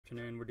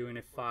afternoon. We're doing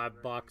a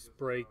 5-box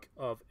break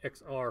of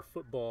XR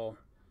football.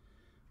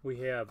 We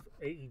have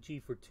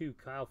AEG for 2,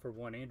 Kyle for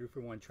 1, Andrew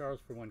for 1, Charles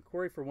for 1,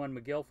 Corey for 1,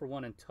 Miguel for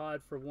 1, and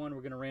Todd for 1. We're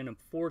going to random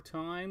 4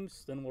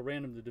 times. Then we'll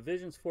random the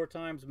divisions 4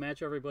 times,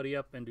 match everybody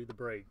up, and do the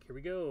break. Here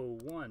we go.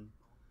 1,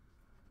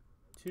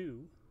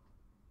 2,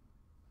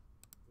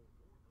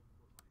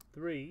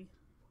 3,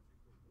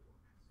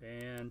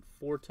 and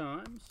 4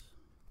 times.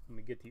 Let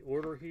me get the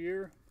order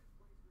here.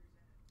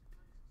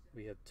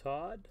 We have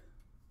Todd,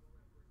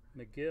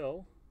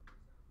 Miguel,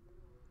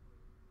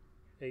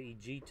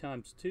 AEG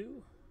times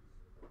 2,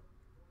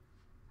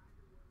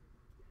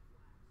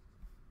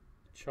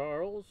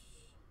 Charles,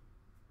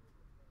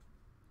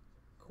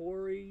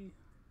 Corey,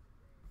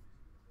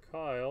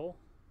 Kyle,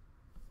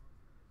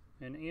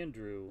 and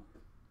Andrew.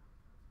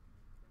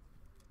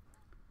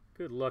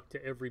 Good luck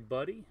to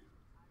everybody.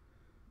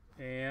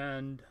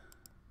 And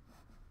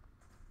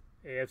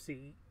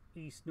AFC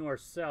East,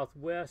 North, South,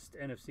 West,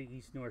 NFC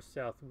East, North,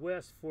 South,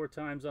 West, 4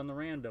 times on the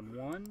random.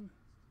 1.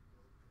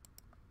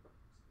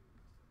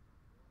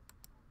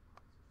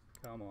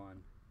 Come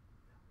on.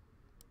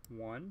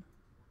 1,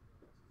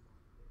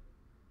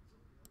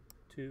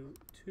 2,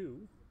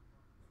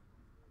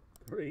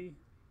 3,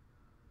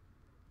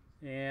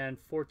 and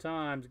 4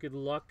 times. Good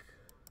luck.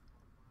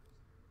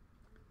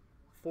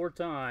 4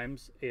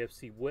 times.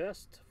 AFC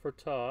West for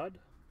Todd.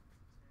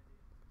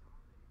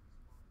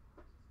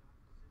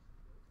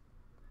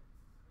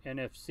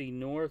 NFC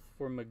North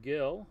for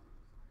Miguel.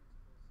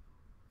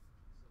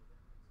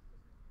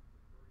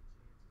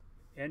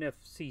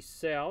 NFC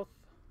South,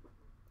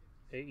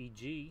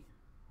 AEG.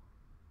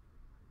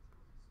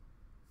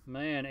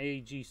 Man,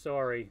 AEG,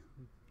 sorry.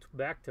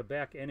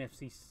 Back-to-back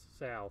NFC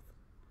South.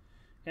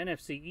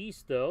 NFC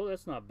East, though,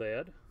 that's not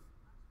bad.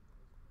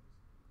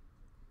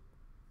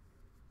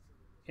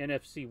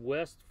 NFC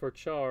West for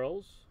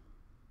Charles.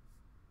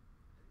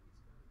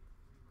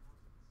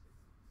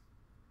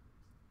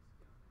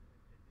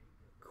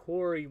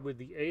 Corey with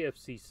the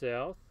AFC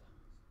South.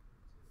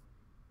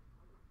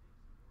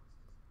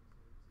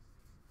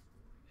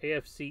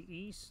 AFC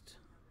East.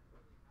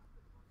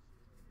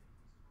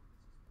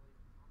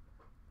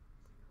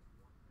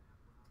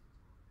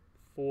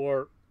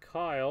 For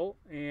Kyle,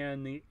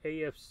 and the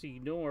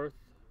AFC North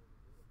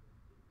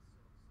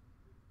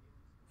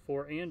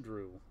for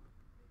Andrew.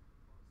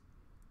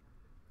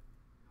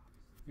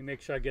 Let me make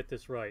sure I get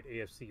this right.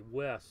 AFC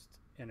West,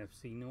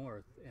 NFC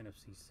North,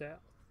 NFC South,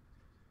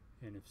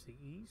 NFC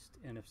East,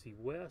 NFC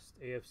West,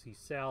 AFC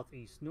South,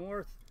 East,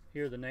 North.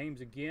 Here are the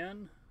names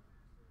again.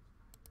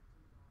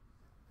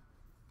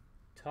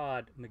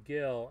 Todd,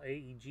 Miguel,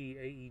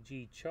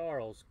 AEG,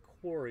 Charles,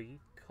 Corey,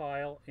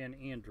 Kyle, and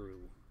Andrew.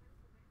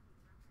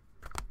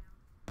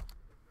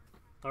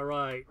 All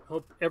right,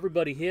 hope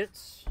everybody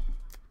hits at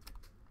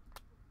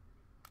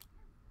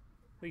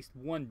least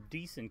one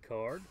decent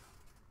card.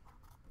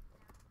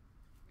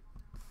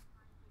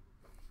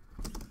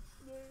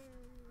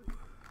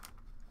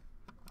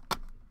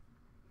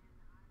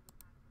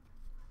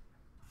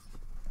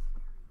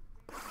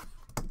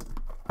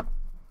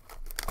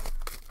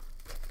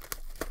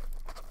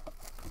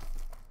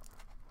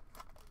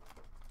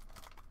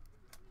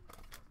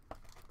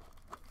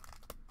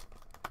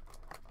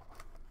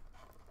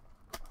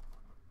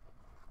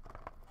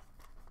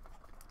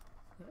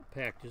 That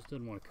pack just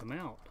doesn't want to come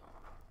out.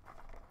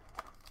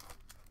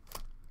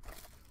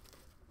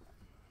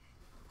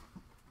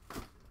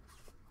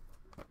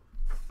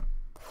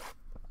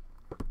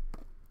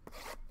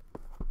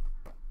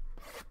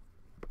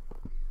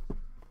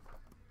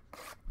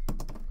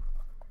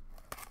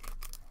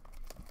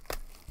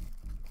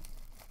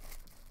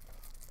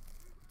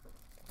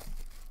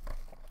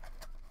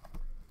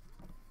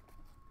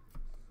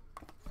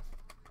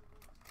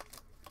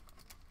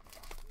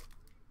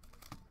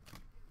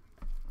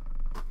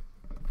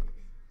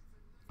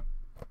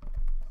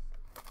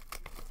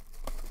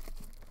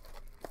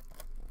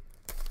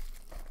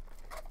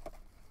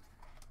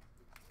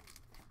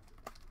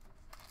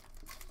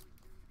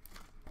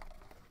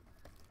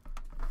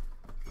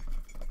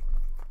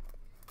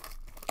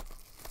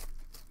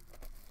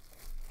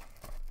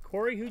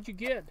 Corey, who'd you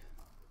get?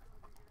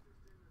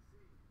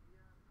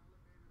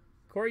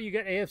 Corey, you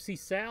got AFC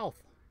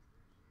South.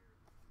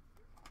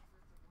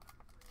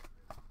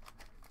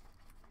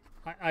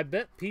 I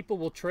bet people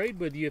will trade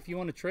with you if you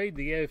want to trade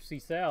the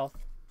AFC South.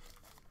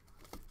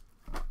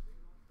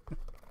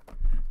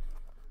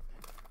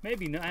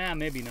 Maybe not.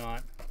 Maybe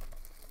not.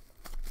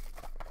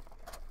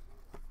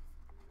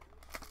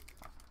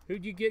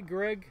 Who'd you get,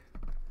 Greg?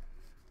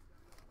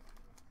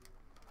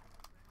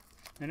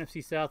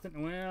 NFC South,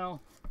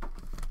 well...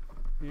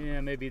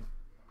 yeah, maybe.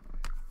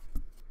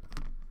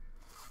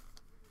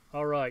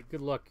 All right,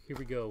 good luck. Here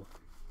we go.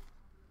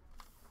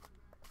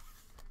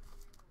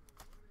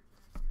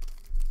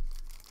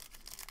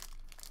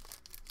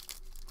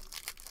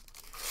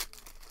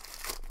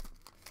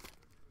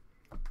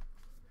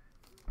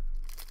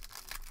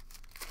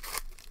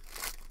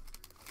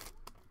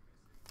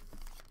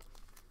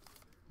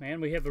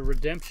 Man, we have a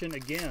redemption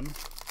again.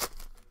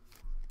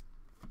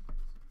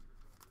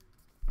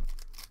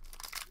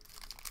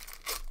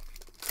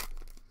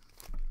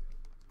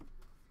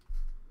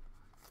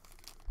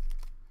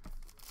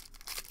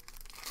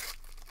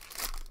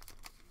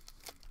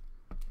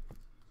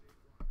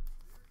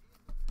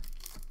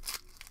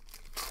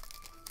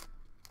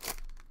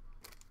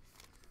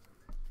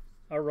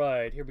 All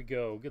right, here we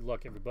go. Good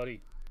luck,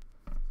 everybody.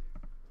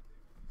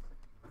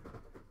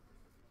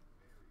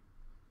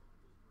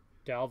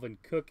 Dalvin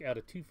Cook out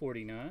of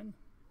 249.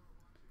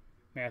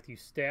 Matthew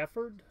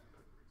Stafford.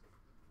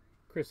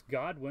 Chris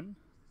Godwin.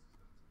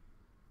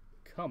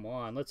 Come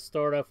on, let's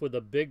start off with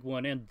a big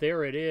one. And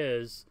there it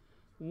is.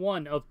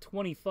 1 of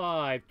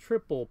 25.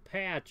 Triple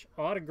patch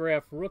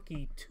autograph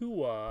rookie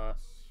Tua.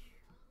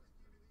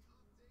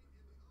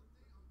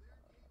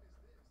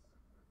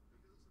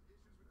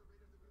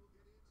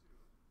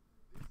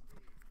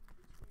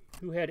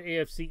 Who had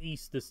AFC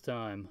East this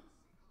time?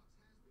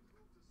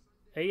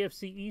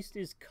 AFC East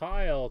is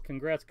Kyle.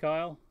 Congrats,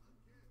 Kyle.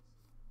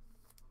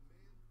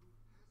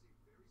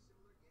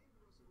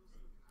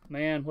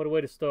 Man, what a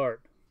way to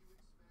start.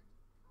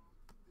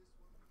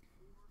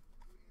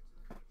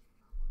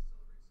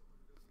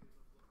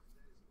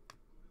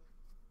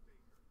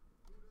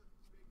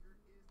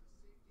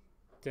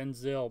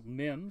 Denzel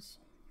Mims.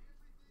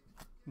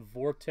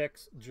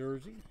 Vortex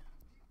jersey.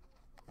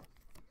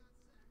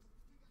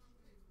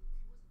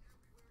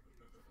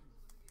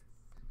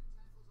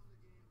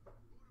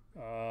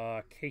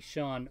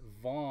 Keyshawn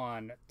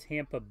Vaughn,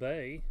 Tampa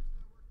Bay.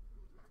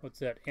 What's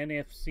that?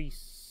 NFC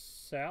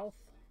South?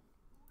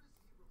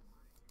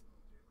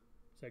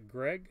 Is that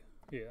Greg?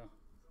 Yeah.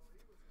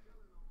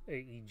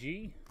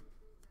 AEG.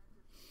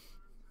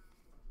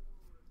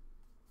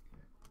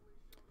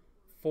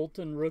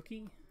 Fulton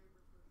rookie.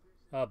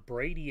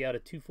 Brady out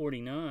of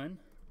 249.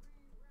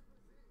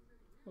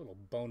 A little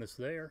bonus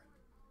there.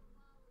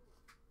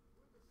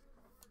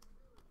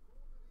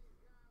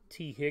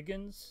 T.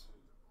 Higgins.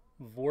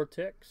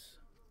 Vortex.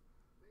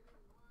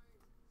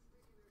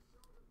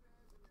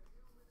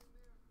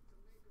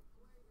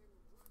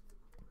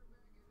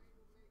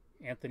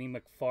 Anthony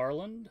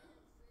McFarland.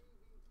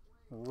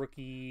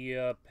 Rookie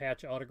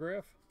patch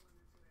autograph.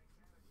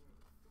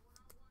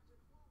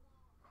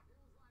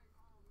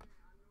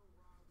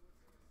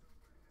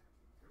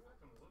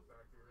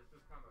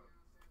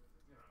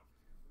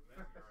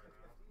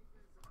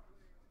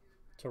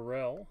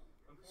 Terrell.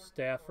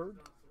 Stafford.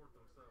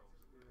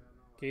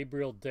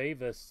 Gabriel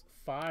Davis,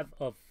 5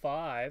 of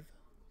 5.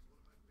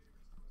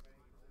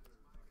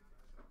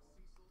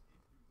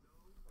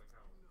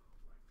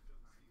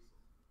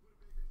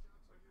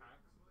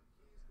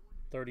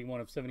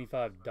 $31 of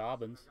 75,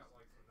 Dobbins.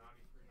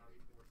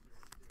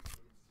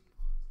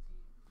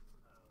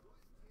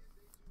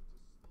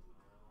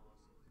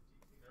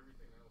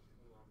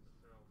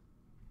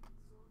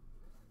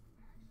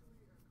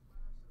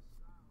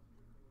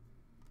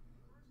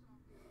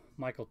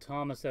 Michael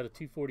Thomas out of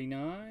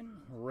 249.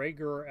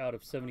 Rager out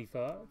of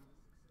 75.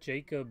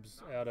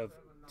 Jacobs out of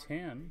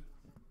 10.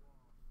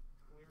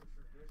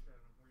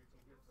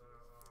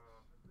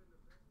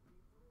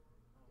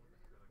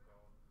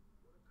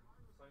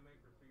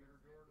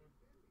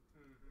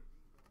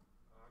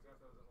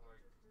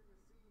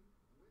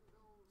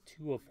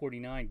 Two of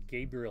 49,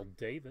 Gabriel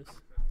Davis.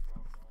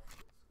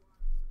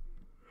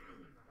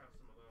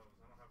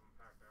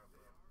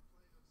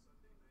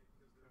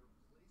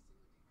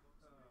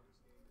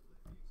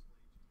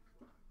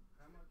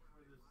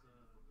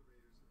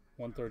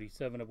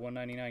 $137 of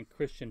 199,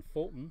 Christian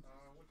Fulton.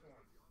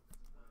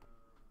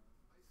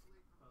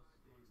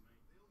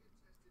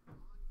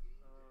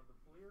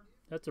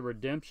 That's a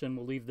redemption.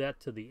 We'll leave that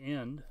to the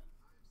end.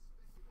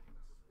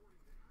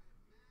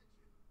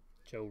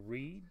 Joe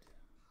Reed.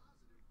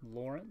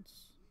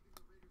 Lawrence.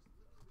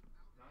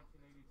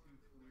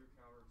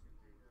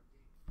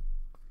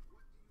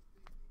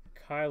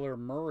 Kyler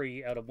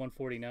Murray out of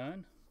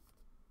 149.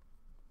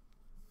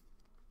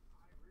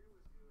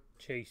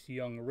 Chase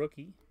Young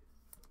rookie.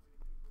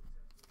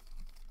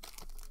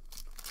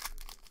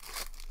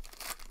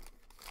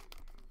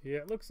 Yeah,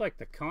 it looks like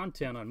the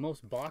content on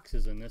most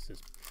boxes in this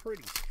is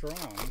pretty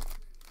strong.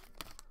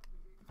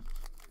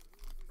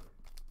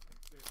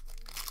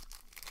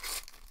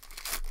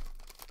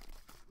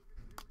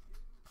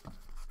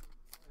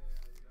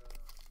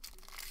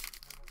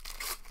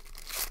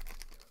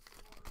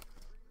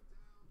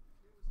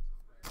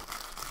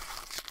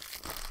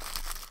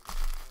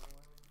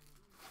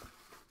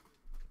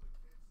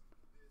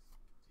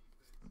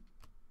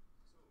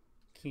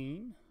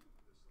 Keene.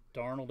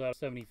 Darnold out of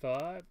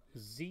 75.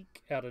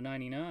 Zeke out of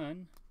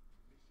 99.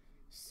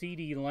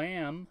 CeeDee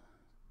Lamb,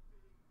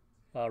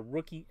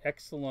 Rookie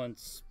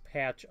Excellence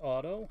patch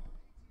auto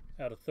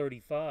out of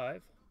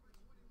 35.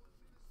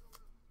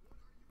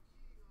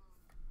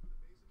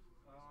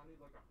 I need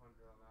like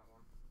 100 on that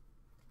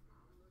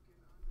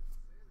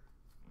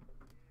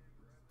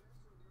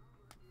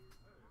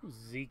one.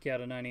 Zeke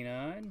out of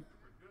 99.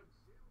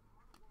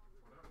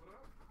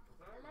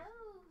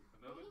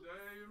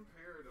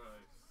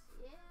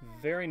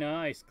 Very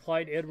nice.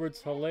 Clyde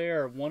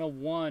Edwards-Helaire,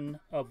 101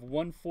 of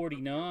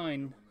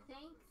 149.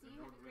 Thanks. You have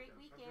a great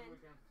weekend.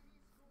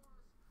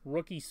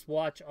 Rookie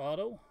swatch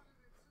auto.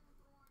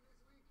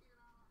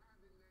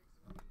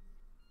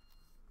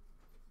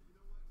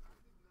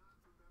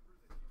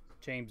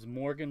 James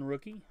Morgan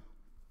rookie.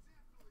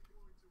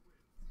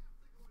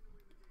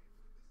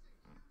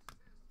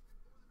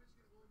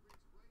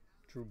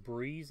 Drew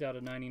Brees out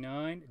of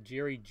 99.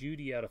 Jerry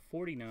Jeudy out of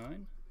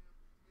 49.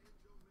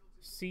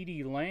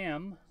 CeeDee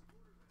Lamb,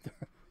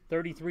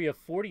 33 of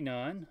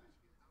 49.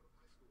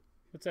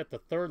 What's that, the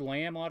third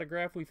Lamb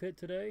autograph we've hit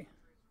today?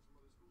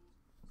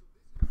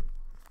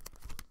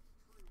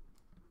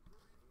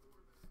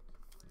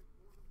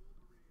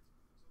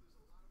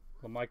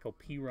 LaMichael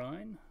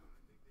Pirine.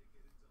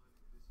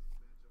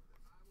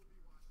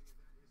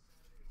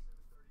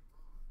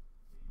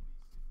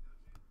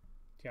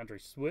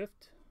 DeAndre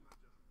Swift.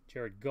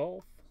 Jared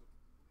Goff.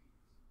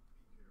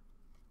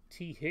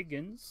 T.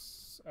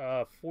 Higgins,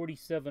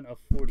 47 of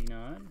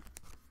 49.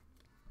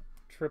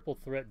 Triple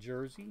threat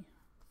jersey.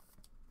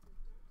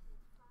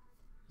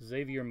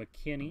 Xavier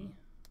McKinney,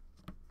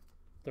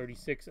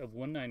 36 of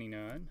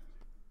 199.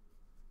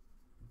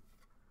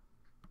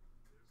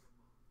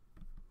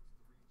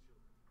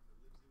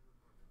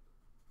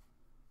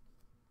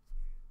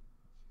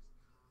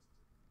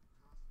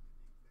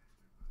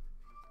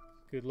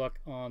 Good luck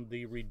on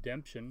the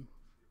redemption.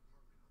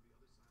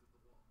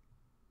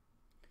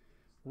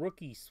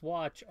 Rookie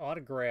swatch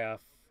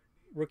autograph.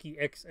 Rookie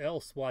XL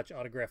swatch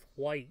autograph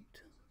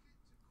white.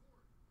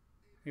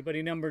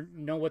 Anybody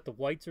know what the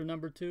whites are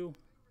number to?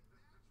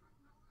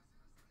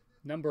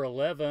 Number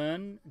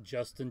 11,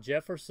 Justin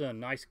Jefferson.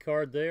 Nice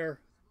card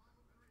there.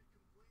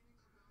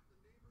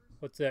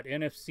 What's that,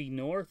 NFC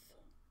North?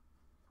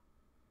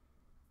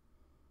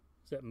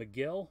 Is that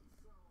Miguel?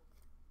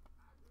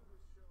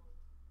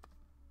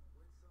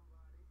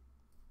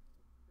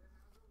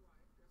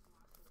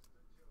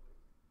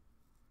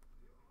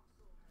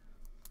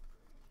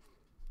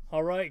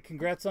 All right,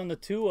 congrats on the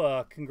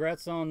Tua.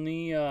 Congrats on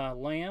the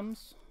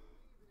Lambs,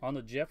 on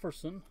the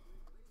Jefferson.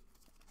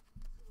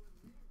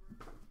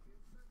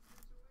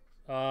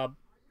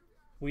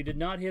 We did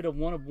not hit a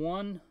 1 of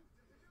 1.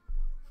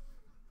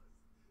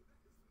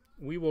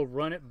 We will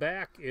run it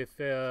back if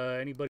anybody